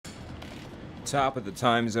Top of the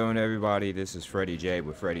time zone, everybody. This is Fretty J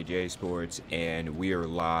with Fretty J Sports, and we are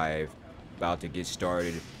live, about to get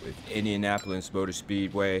started with Indianapolis Motor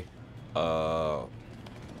Speedway. We're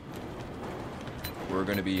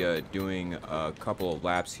going to be doing a couple of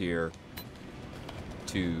laps here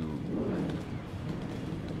to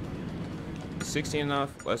 16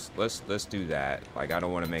 enough. Let's do that. Like, I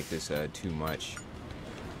don't want to make this too much.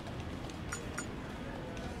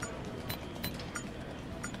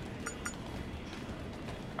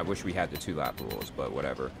 I wish we had the 2-lap rules, but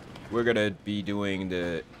whatever. We're going to be doing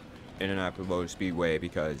the Indianapolis Motor Speedway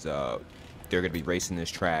because they're going to be racing this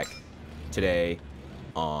track today.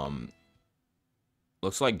 Looks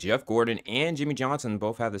like Jeff Gordon and Jimmy Johnson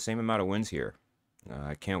both have the same amount of wins here.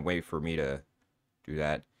 I can't wait for me to do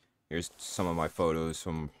that. Here's some of my photos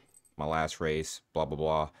from my last race, blah, blah,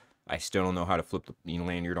 blah. I still don't know how to flip the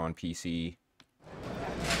lanyard on PC.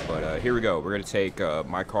 But here we go. We're going to take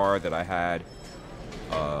my car that I had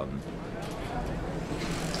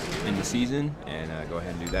in the season and go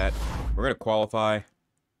ahead and do that. We're going to qualify.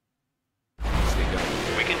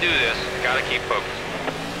 We can do this. Gotta keep focused.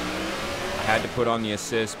 I had to put on the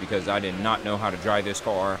assist because I did not know how to drive this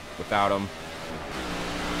car without them.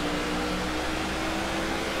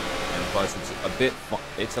 And plus,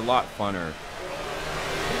 it's a lot funner.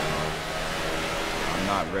 I'm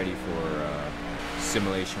not ready for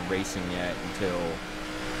simulation racing yet until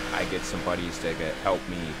I get some buddies that can help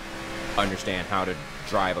me understand how to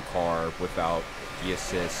drive a car without the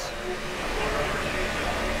assist.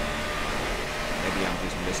 Maybe I'm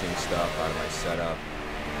just missing stuff out of my setup.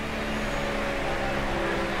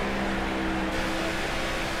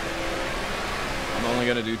 I'm only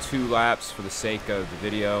going to do 2 laps for the sake of the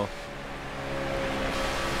video.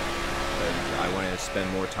 I want to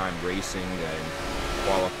spend more time racing than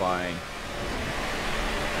qualifying.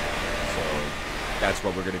 So that's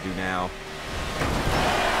what we're going to do now.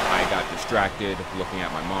 I got distracted looking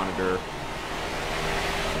at my monitor.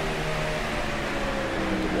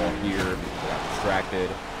 The wall here, got distracted.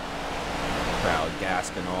 Crowd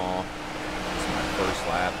gasping all. This is my first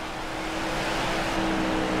lap.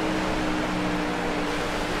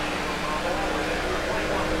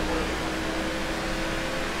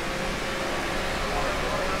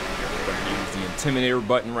 Intimidator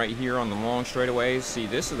button right here on the long straightaways. See,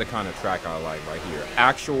 this is the kind of track I like right here.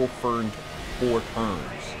 Actual 4 turns.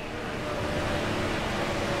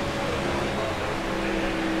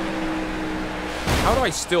 How do I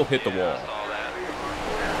still hit the wall?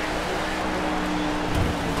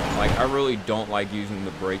 Like, I really don't like using the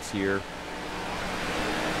brakes here.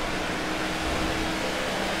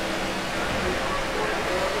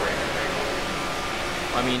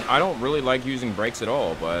 I mean, I don't really like using brakes at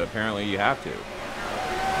all, but apparently you have to.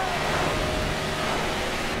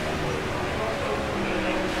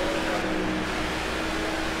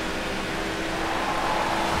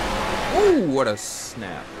 Ooh, what a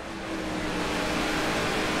snap.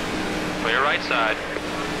 Clear right side.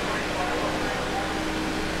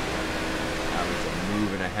 That was a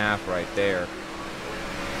move and a half right there.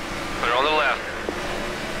 Clear on the left.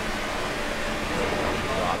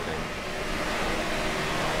 Dropping.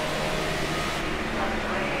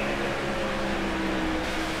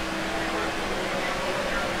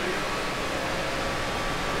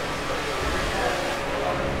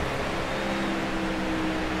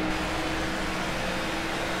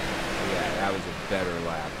 That was a better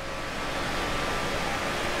lap.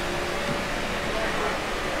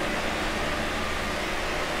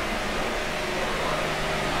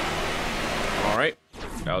 All right,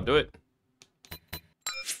 that'll do it.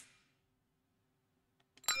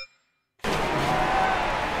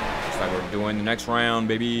 Looks like we're doing the next round,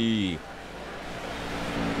 baby.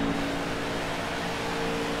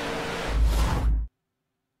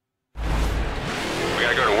 We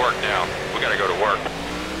gotta go to work now. We gotta go to work.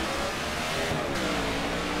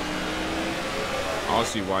 I don't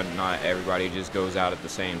see why not everybody just goes out at the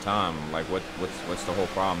same time. Like, what's the whole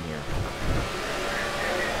problem here?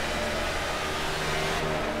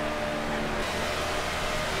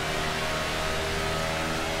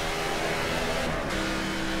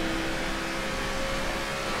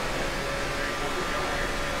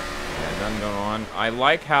 Yeah, nothing going on. I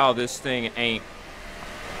like how this thing ain't.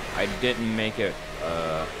 I didn't make it.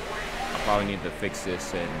 I probably need to fix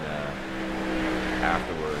this in.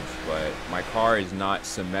 Afterwards, but my car is not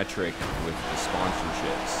symmetric with the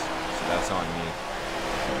sponsorships, so that's on me.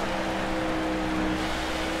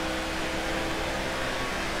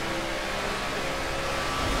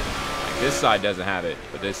 Like, this side doesn't have it,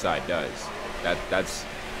 but this side does.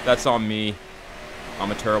 That's on me.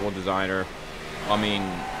 I'm a terrible designer. I mean,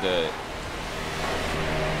 the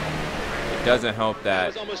doesn't help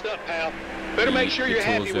that Time's almost up, pal. Better make sure the you're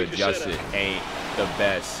tools happy to with your adjust it setup. ain't the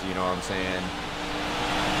best, you know what I'm saying?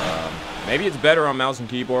 Maybe it's better on mouse and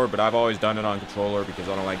keyboard, but I've always done it on controller because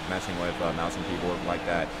I don't like messing with mouse and keyboard like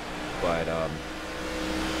that. But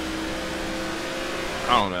I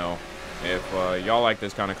don't know. If y'all like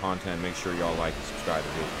this kind of content, make sure y'all like and subscribe to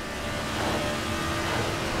it.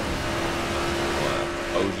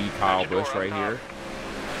 OG Kyle Busch right here.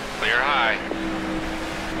 Clear high.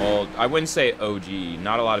 Well, I wouldn't say OG.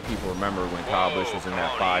 Not a lot of people remember when Kyle Busch was in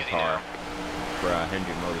that 5 car for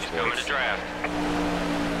Hendrick Coming to Motorsports. draft.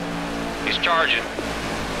 He's charging.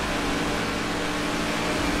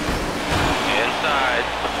 Inside.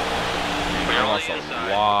 We Clear on lost the a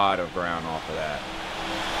inside. lot of ground off of that.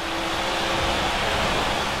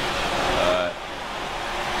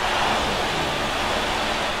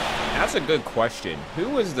 That's a good question. Who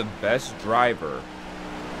was the best driver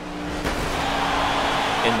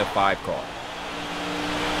in the 5 car?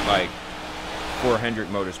 Like, for Hendrick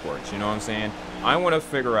Motorsports, you know what I'm saying? I want to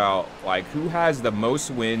figure out, like, who has the most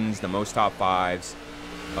wins, the most top 5s.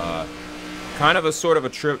 Kind of a sort of a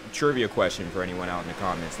trivia question for anyone out in the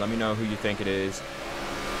comments. Let me know who you think it is.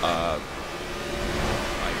 Like,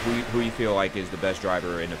 who you feel like is the best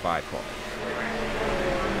driver in the 5 car.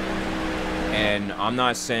 And I'm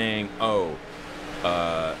not saying, oh,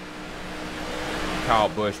 Kyle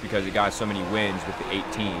Busch because he got so many wins with the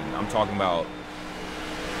 18. I'm talking about,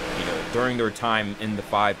 you know, during their time in the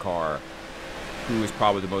 5 car, who is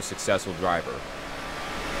probably the most successful driver.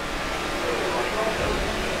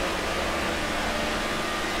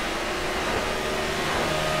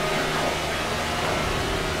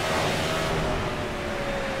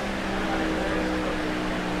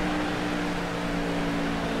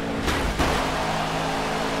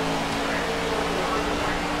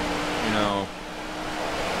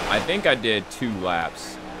 I think I did 2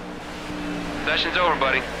 laps. Session's over,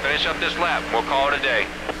 buddy. Finish up this lap. We'll call it a day.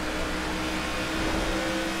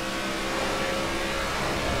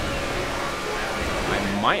 I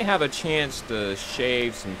might have a chance to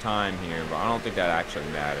shave some time here, but I don't think that actually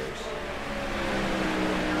matters.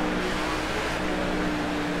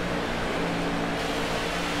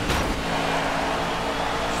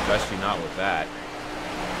 Especially not with that.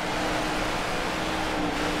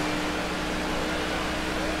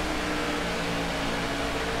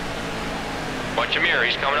 Watch your mirror.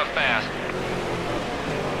 He's coming up fast.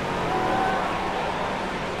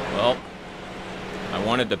 Well, I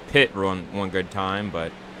wanted to pit run one good time,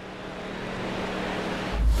 but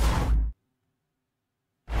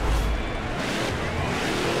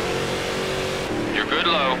You're good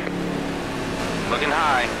low. Looking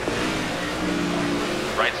high.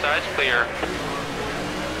 Right side's clear.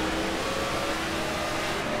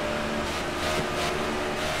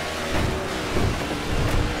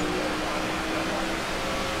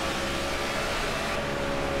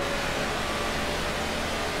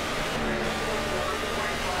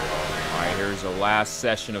 here's the last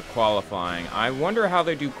session of qualifying. I wonder how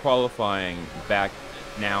they do qualifying back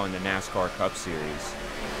now in the NASCAR Cup Series.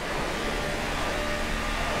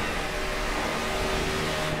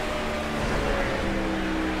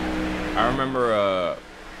 I remember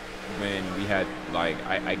when we had, like,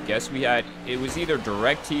 I guess we had, it was either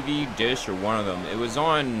DirecTV, Dish, or one of them. It was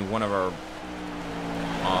on one of our,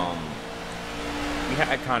 we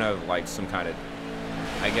had kind of like some kind of,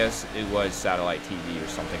 I guess it was satellite TV or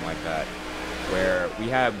something like that, where we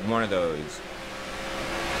had one of those,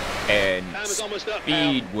 and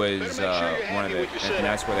Speed was one of it, and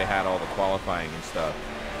that's where they had all the qualifying and stuff.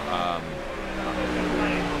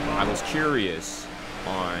 I was curious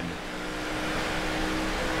on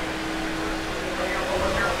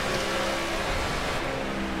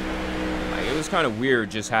it was kind of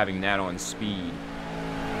weird just having that on Speed,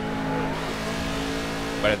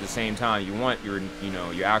 but at the same time, you want your,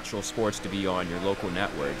 your actual sports to be on your local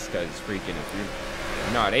networks, because freaking if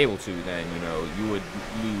you're not able to, then you would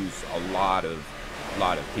lose a lot of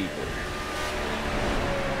people.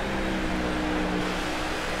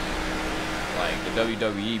 Like the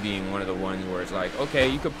WWE being one of the ones where it's like, okay,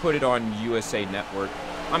 you could put it on USA Network.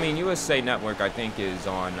 I mean, USA Network I think is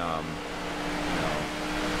on,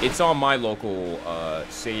 it's on my local,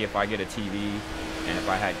 say if I get a TV and if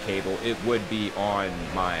I had cable, it would be on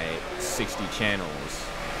my 60 channels,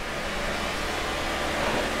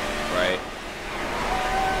 right?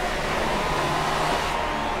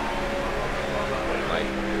 Like,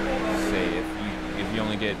 say if you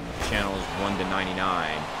only get channels 1 to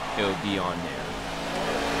 99, it'll be on there.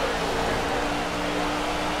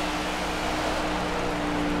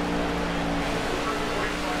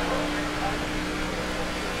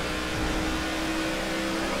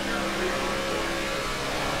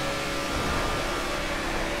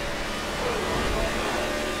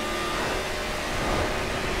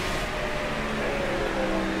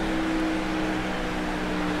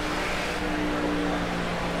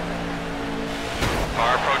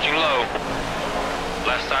 approaching low.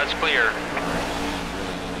 Left side's clear. Really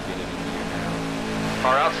need to get it in here now.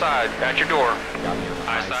 Car outside, at your door. Got me on the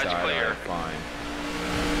High high side's side. clear. Alright, fine.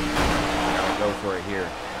 Gotta go for it here.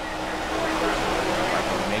 If I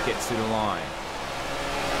can make it to the line.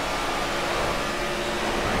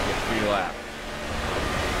 Alright, get 3 laps.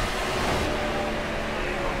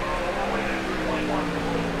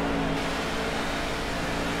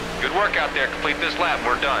 Good work out there. Complete this lap.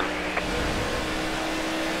 We're done.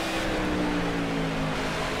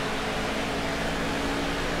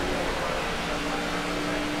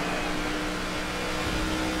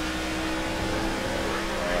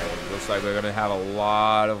 Alright, looks like we're gonna have a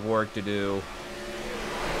lot of work to do.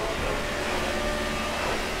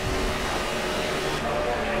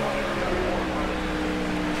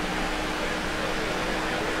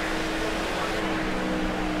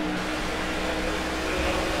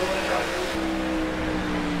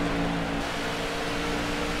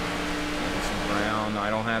 I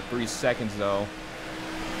don't have 3 seconds though.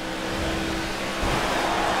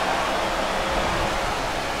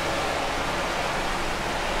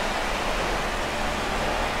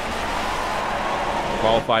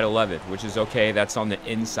 Qualified 11th, which is okay. That's on the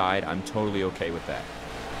inside. I'm totally okay with that.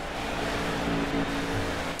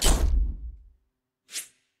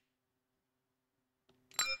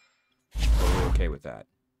 Totally okay with that.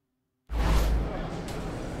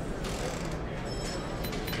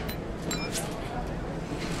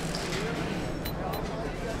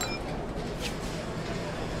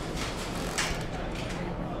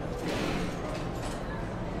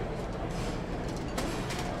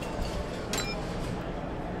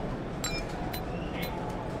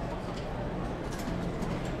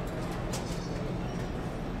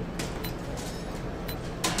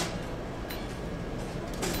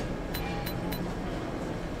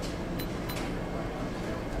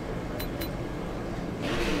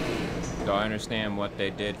 So I understand what they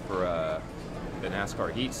did for the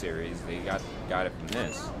NASCAR Heat Series. They got it from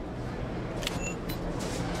this.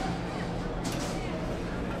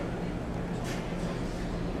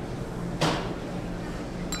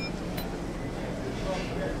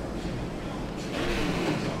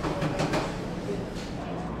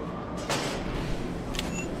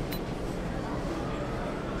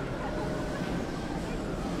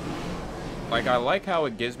 Like, I like how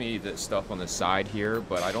it gives me the stuff on the side here,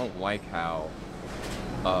 but I don't like how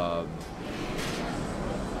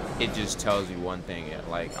it just tells you one thing.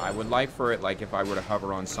 Like, I would like for it, like, if I were to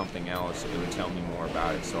hover on something else, it would tell me more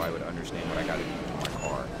about it, so I would understand what I gotta do to my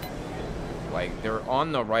car. Like, they're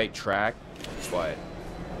on the right track, but...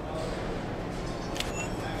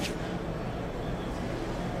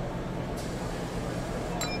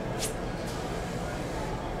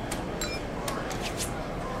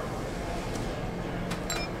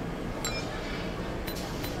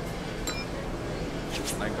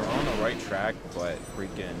 like, they're on the right track, but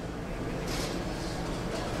freaking...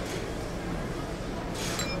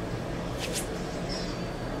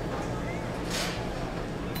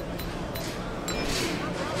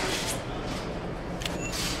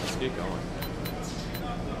 let's get going.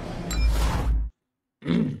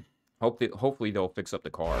 Hopefully they'll fix up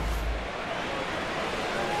the car.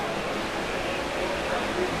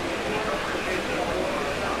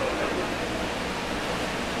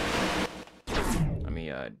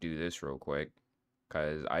 Do this real quick,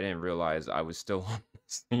 because I didn't realize I was still on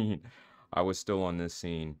this scene. I was still on this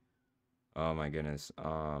scene. Oh my goodness.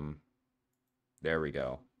 There we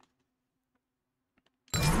go.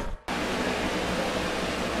 Here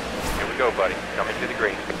we go, buddy. Coming to the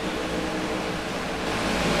green.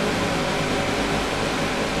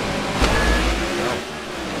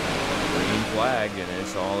 Green flag, and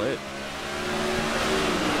it's all it.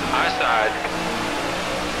 High side.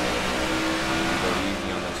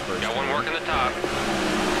 Got one working the top.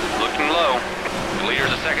 Looking low. The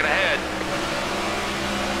leader's a second ahead.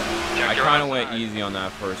 I kind of went easy on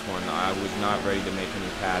that first one. I was not ready to make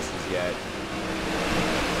any passes yet.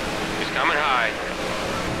 He's coming high.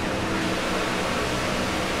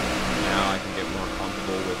 Now I can get more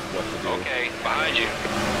comfortable with what to do. Okay, behind you.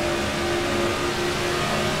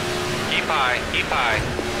 Keep high, keep high.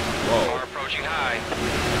 Whoa. Car approaching high.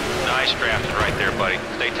 Nice drafting right there, buddy.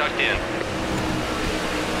 Stay tucked in.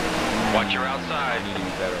 Watch your outside. I need to be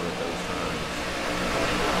better with those turns.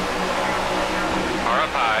 Car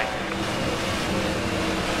up high.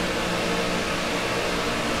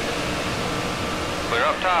 Clear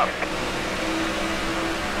up top.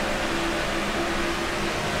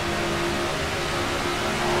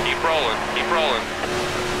 Keep rolling, keep rolling.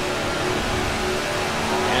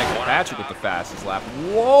 And Patrick with the fastest lap.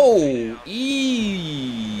 Whoa!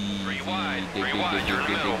 Easy. 3 wide. dig.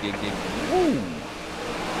 Woo!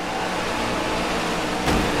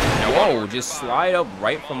 Whoa, just slide up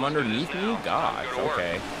right from underneath me? Gosh,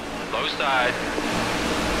 okay. Low side.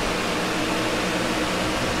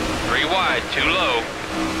 3 wide, 2 low.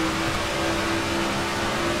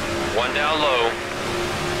 1 down low.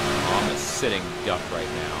 I'm a sitting duck right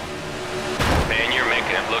now. Man, you're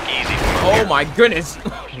making it look easy from up Oh here. my goodness!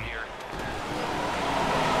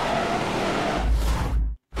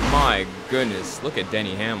 My goodness, look at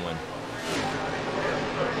Denny Hamlin.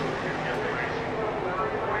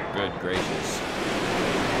 Good gracious.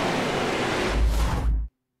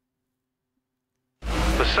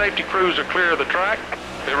 The safety crews are clear of the track.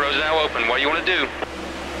 Pit road's now open. What do you want to do?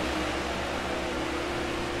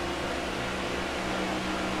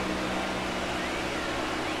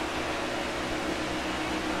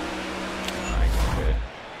 Good.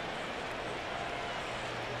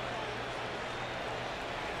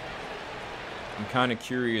 I'm kind of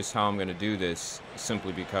curious how I'm going to do this,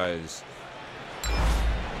 simply because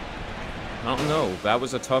I don't know. That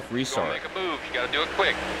was a tough restart. Make a move. You got to do it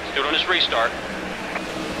quick. Let's do it on this restart.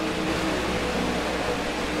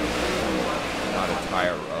 Not a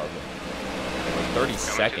tire rub.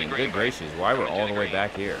 32nd. Good gracious. Why we're all the way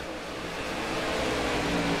back here?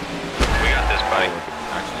 We got this, buddy.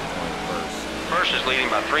 Oh, actually, it's going first. First is leading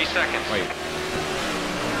by 3 seconds. Wait.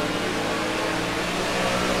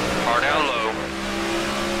 Car down low.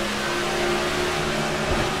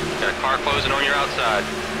 Got a car closing on your outside.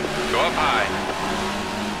 Go up high.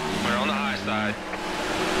 Clear on the high side.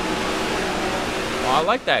 Well, I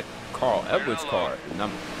like that Carl Edwards car.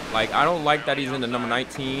 Like, I don't like that he's in the number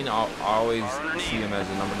 19. I always see him as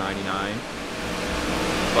a number 99.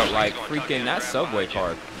 But, like, freaking that Subway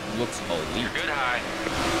car looks elite. You're good high.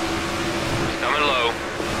 He's coming low.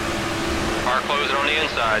 Car closing on the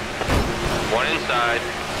inside. 1 inside.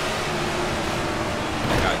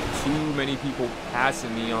 I got too many people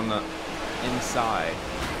passing me on the inside.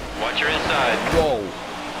 Watch your inside. Whoa.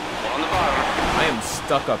 On the bottom. I am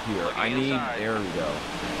stuck up here. I need... There we go.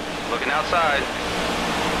 Looking outside.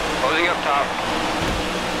 Closing up top.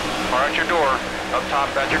 Car at your door. Up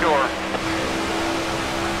top at your door.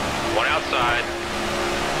 1 outside.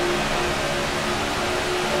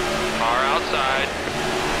 Car outside.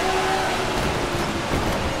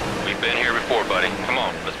 We've been here before, buddy. Come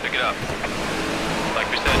on, let's pick it up. Like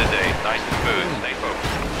we said today, nice and smooth. Stay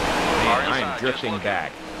focused. Car I am inside, drifting just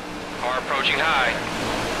back. Car approaching high.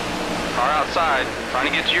 Car outside, trying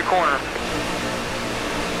to get to your corner.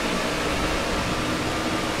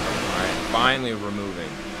 Alright, finally removing.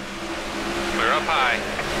 Clear up high.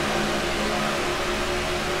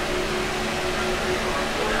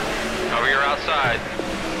 Cover your outside.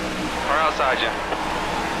 Car outside you.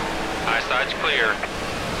 High side's clear.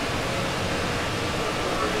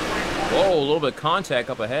 Whoa, a little bit of contact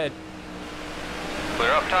up ahead.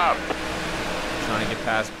 Clear up top. Trying to get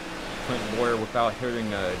past Clinton Boyer without hitting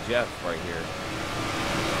Jeff right here.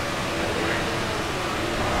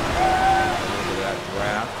 Look at that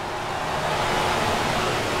draft.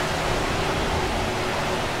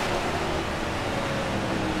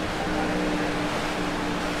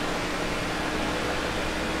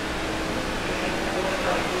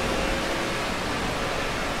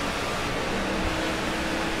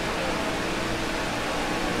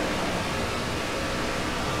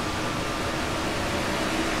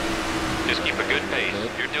 Just keep a good pace.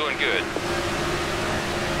 You're doing good.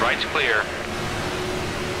 Right's clear.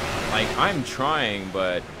 Like, I'm trying,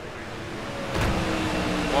 but...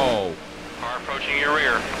 Whoa. Car approaching your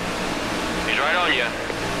rear. He's right on you.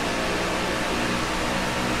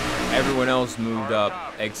 Everyone else moved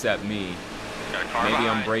up except me. Got a car Maybe I'm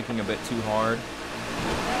behind. braking a bit too hard.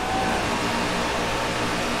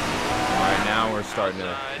 Alright, now we're starting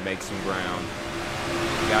to make some ground.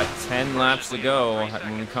 We got 10 laps to go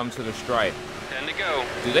when we come to the stripe. 10 to go.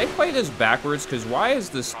 Do they play this backwards? Because why is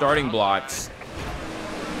the starting blocks...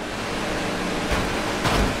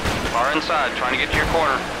 Car inside, trying to get to your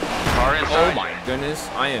corner. Car inside. Oh my goodness,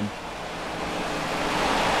 I am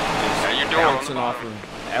At your just door. bouncing off of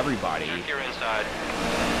everybody. Check your inside.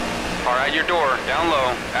 Car at your door, down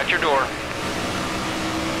low, at your door.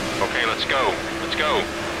 Okay, let's go. Let's go.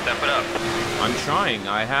 Step it up. I'm trying.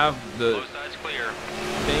 I have the Both sides clear.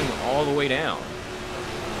 thing all the way down.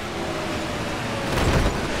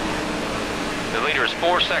 The leader is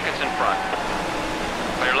 4 seconds in front.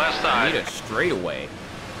 Clear left I side. need a straightaway.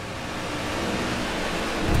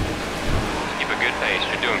 Keep a good pace.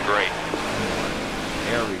 You're doing great.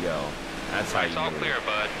 There we go. That's how It's you all do clear, it.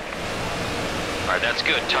 bud. All right, that's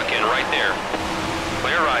good. Tuck in right there.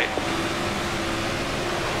 Clear right.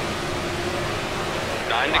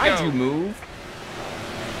 9 to Why'd go. you move?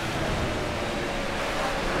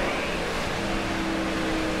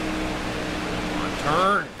 Come on,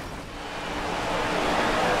 turn.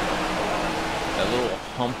 That little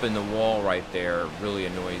hump in the wall right there really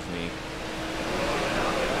annoys me.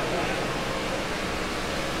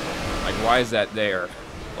 Like, why is that there?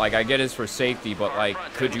 Like, I get it's for safety, but, like,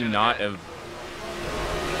 could you not have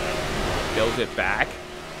built it back?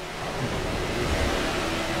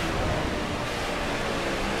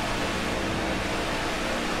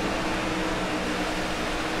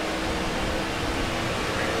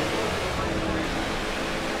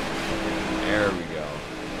 There we go.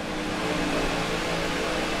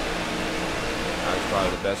 That's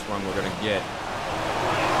probably the best one we're gonna get.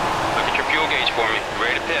 Look at your fuel gauge for me. You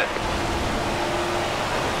ready to pit?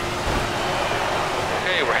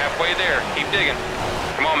 Okay, we're halfway there. Keep digging.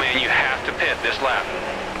 Come on, man. You have to pit this lap.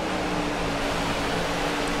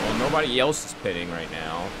 Well, nobody else is pitting right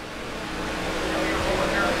now.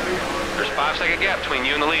 There's a 5-second gap between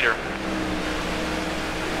you and the leader.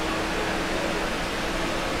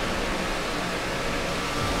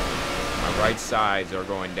 My right sides are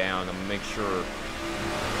going down. I'm gonna make sure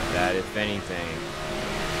that, if anything,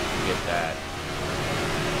 we get that.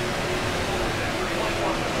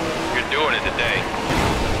 You're doing it today.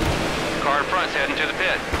 Car in front's heading to the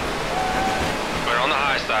pit. We're on the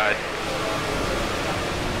high side.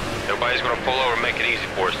 Nobody's gonna pull over and make it easy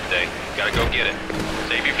for us today. Gotta go get it.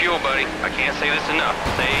 Save your fuel, buddy. I can't say this enough.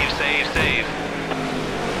 Save, save, save.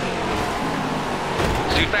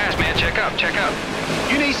 Too fast, man. Check up, check up.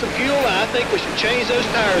 You need some fuel, I think we should change those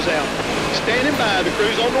tires out. Standing by, the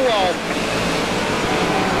crew's on the wall.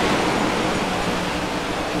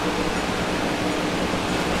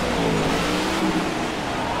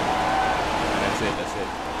 That's it, that's it.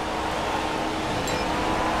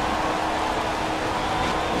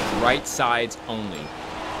 Right sides only.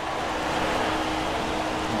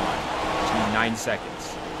 Come on. Just need 9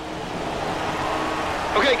 seconds.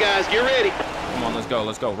 Okay, guys, get ready. Come on, let's go,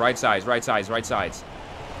 let's go. Right sides, right sides, right sides.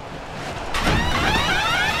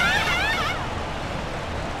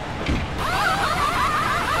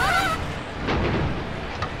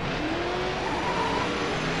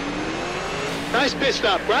 Nice pit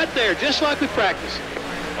stop right there, just like we practiced.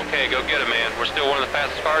 Okay, go get it, man. We're still one of the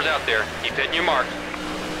fastest cars out there. Keep hitting your mark.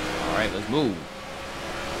 All right, let's move.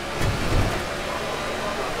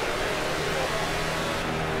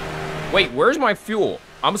 Wait, where's my fuel?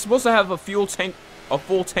 I'm supposed to have a full tank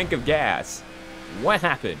of gas. What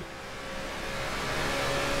happened?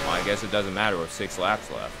 Well, I guess it doesn't matter with 6 laps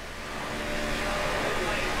left.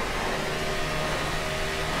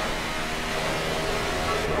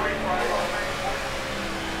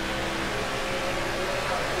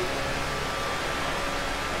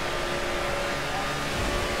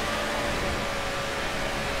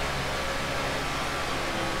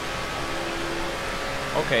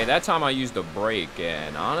 Okay, that time I used a brake,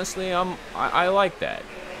 and honestly, I like that.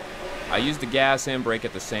 I used the gas and brake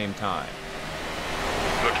at the same time.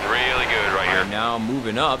 Looking really good right here. And now I'm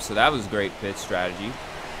moving up, so that was great pit strategy.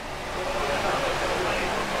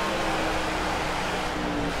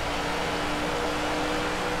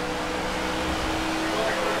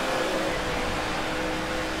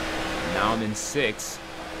 Now I'm in 6,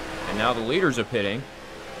 and now the leaders are pitting.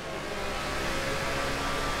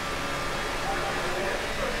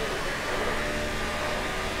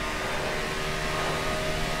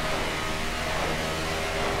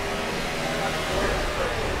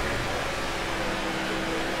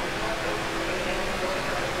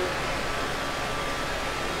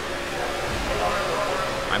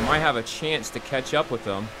 I might have a chance to catch up with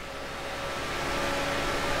them.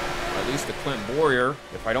 Or at least the Clint Boyer.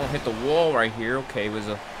 If I don't hit the wall right here, okay, it was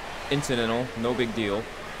a incidental, no big deal.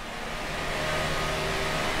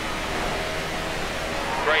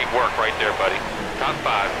 Great work right there, buddy. Top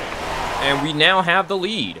 5. And we now have the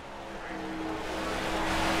lead.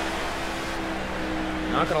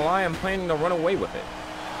 Not gonna lie, I'm planning to run away with it.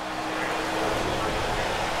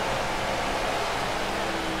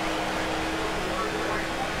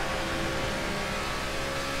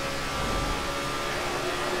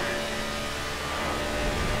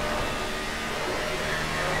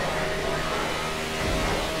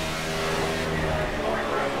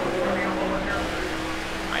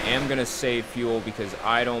 I am gonna save fuel because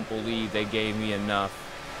I don't believe they gave me enough.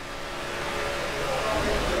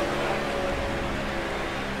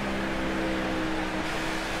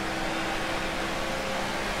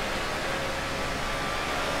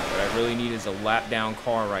 What I really need is a lap down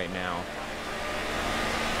car right now.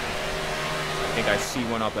 I think I see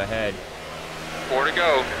one up ahead. 4 to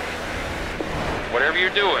go. Whatever you're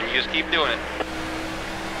doing, you just keep doing it.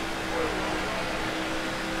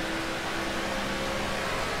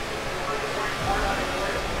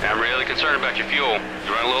 concerned about your fuel.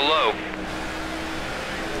 You run a little low.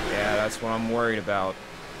 Yeah, that's what I'm worried about.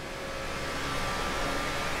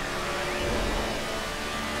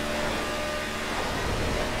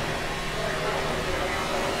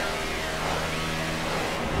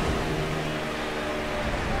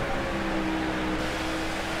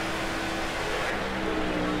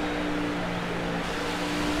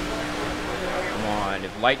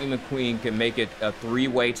 If Lightning McQueen can make it a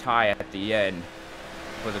three-way tie at the end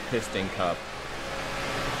for the Piston Cup,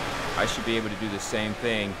 I should be able to do the same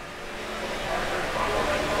thing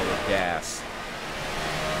with gas.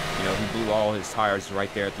 You know, he blew all his tires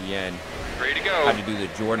right there at the end. Ready to go. Had to do the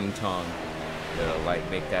Jordan tongue to, like,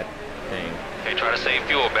 make that thing. Okay, try to save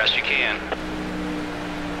fuel best you can.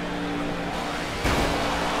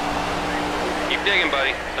 Keep digging, buddy.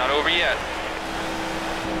 It's not over yet.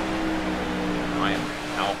 I am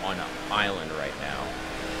out on an island right now.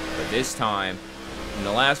 But this time, in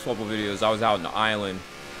the last couple videos, I was out on the island,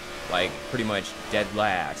 like, pretty much dead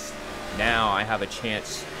last. Now I have a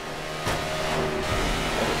chance.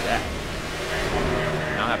 What was that?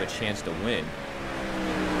 Now I have a chance to win.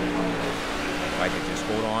 If I could just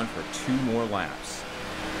hold on for 2 more laps.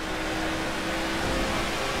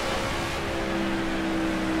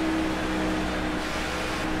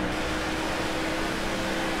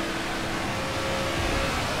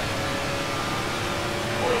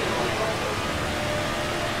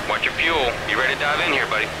 Watch your fuel. You ready to dive in here,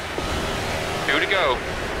 buddy? 2 to go.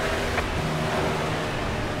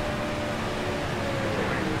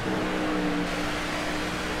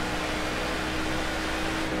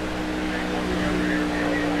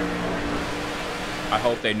 I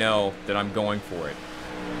hope they know that I'm going for it.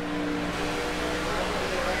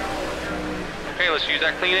 Okay, let's use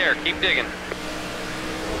that clean air. Keep digging.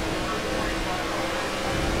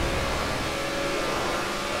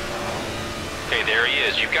 Okay, there he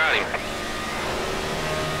is. You got him.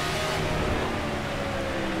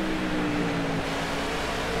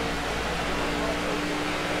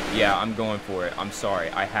 Yeah, I'm going for it. I'm sorry.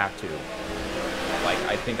 I have to. Like,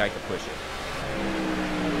 I think I can push it.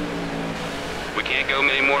 We can't go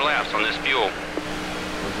many more laps on this fuel.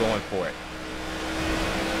 We're going for it.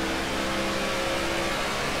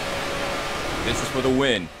 This is for the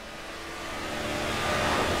win.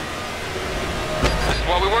 This is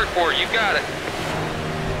what we work for. You got it.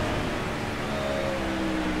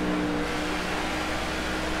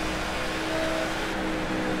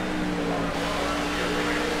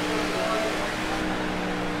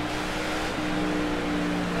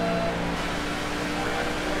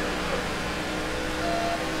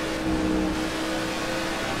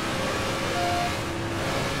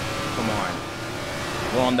 Come on.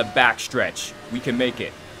 We're on the back stretch. We can make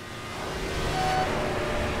it.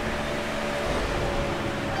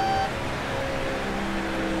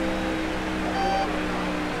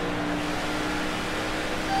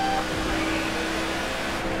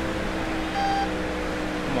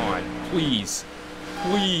 Come on. Please.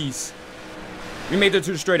 Please. We made it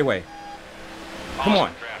to the straightaway. Come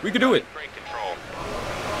on. We can do it. Brake control.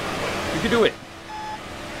 We can do it.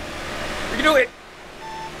 We can do it.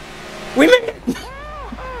 We made it.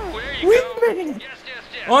 There you We go. made it. Yes.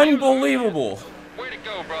 Unbelievable. Way to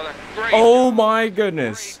go, brother. Great. Oh my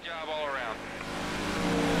goodness. Great job all around.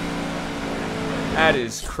 That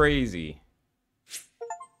is crazy.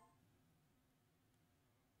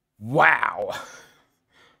 Wow.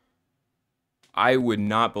 I would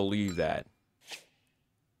not believe that.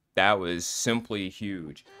 That was simply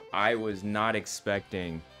huge. I was not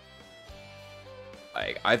expecting.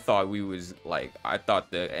 Like, I thought I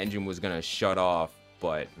thought the engine was gonna shut off,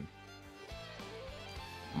 but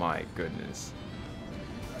my goodness.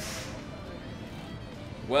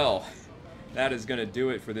 Well, that is gonna do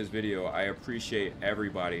it for this video. I appreciate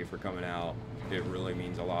everybody for coming out. It really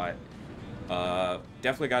means a lot.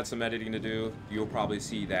 Definitely got some editing to do. You'll probably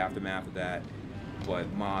see the aftermath of that. But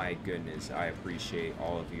my goodness, I appreciate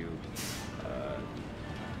all of you.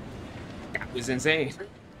 That was insane.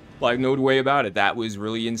 Like, no way about it. That was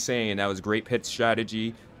really insane. That was great pit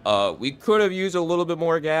strategy. We could have used a little bit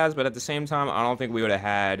more gas, but at the same time, I don't think we would have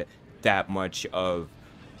had that much of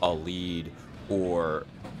a lead or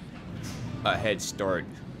a head start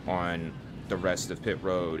on the rest of pit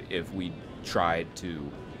road if we tried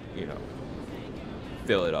to, you know,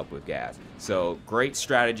 fill it up with gas. So great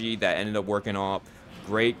strategy that ended up working off.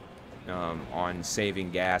 Great on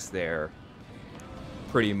saving gas there.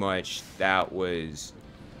 Pretty much that was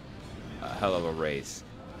a hell of a race.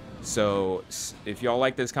 So if y'all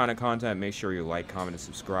like this kind of content, make sure you like, comment, and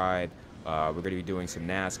subscribe. We're going to be doing some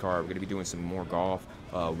NASCAR. We're going to be doing some more golf.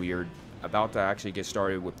 We are about to actually get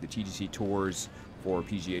started with the TGC Tours for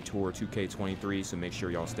PGA Tour 2K23, so make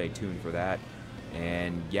sure y'all stay tuned for that.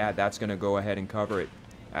 And yeah, that's going to go ahead and cover it.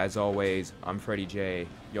 As always, I'm Fretty J.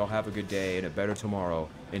 Y'all have a good day and a better tomorrow.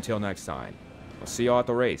 Until next time, I'll see y'all at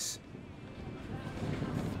the race.